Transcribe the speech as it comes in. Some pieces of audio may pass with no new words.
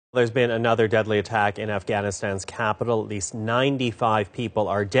There's been another deadly attack in Afghanistan's capital. At least 95 people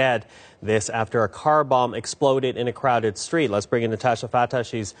are dead. This after a car bomb exploded in a crowded street. Let's bring in Natasha Fatah.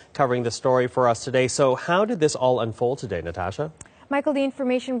 She's covering the story for us today. So how did this all unfold today, Natasha? Michael, the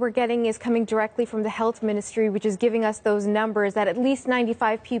information we're getting is coming directly from the health ministry, which is giving us those numbers that at least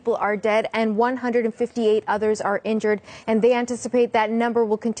 95 people are dead and 158 others are injured. And they anticipate that number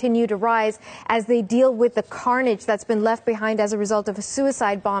will continue to rise as they deal with the carnage that's been left behind as a result of a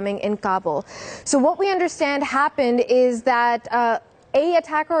suicide bombing in Kabul. So what we understand happened is that a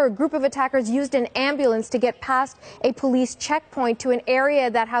attacker or a group of attackers used an ambulance to get past a police checkpoint to an area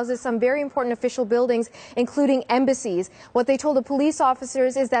that houses some very important official buildings, including embassies. What they told the police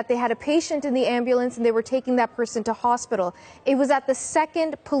officers is that they had a patient in the ambulance and they were taking that person to hospital. It was at the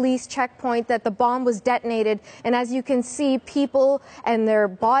second police checkpoint that the bomb was detonated, and as you can see, people and their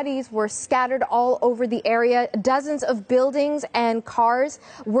bodies were scattered all over the area. Dozens of buildings and cars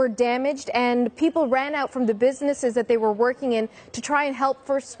were damaged, and people ran out from the businesses that they were working in to try and help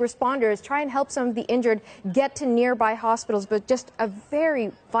first responders, try and help some of the injured get to nearby hospitals, but just a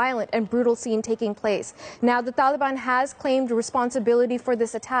very violent and brutal scene taking place. Now, the Taliban has claimed responsibility for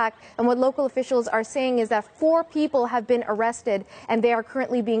this attack, and what local officials are saying is that 4 people have been arrested and they are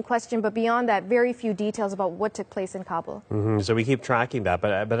currently being questioned, but beyond that, very few details about what took place in Kabul. So we keep tracking that,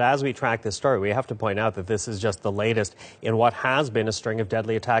 but as we track this story, we have to point out that this is just the latest in what has been a string of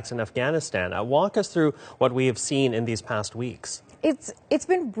deadly attacks in Afghanistan. Walk us through what we have seen in these past weeks. It's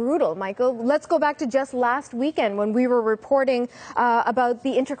been brutal, Michael. Let's go back to just last weekend when we were reporting about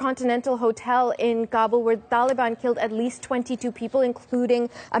the Intercontinental Hotel in Kabul, where the Taliban killed at least 22 people, including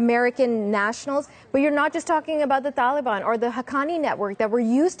American nationals. But you're not just talking about the Taliban or the Haqqani network that we're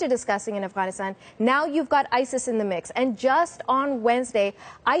used to discussing in Afghanistan. Now you've got ISIS in the mix. And just on Wednesday,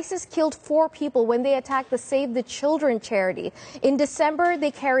 ISIS killed 4 people when they attacked the Save the Children charity. In December,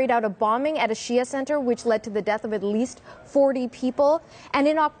 they carried out a bombing at a Shia center, which led to the death of at least 40 people. And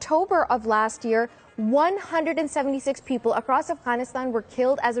in October of last year, 176 people across Afghanistan were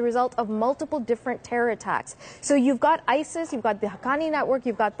killed as a result of multiple different terror attacks. So you've got ISIS, you've got the Haqqani network,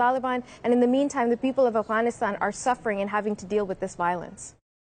 you've got Taliban, and in the meantime, the people of Afghanistan are suffering and having to deal with this violence.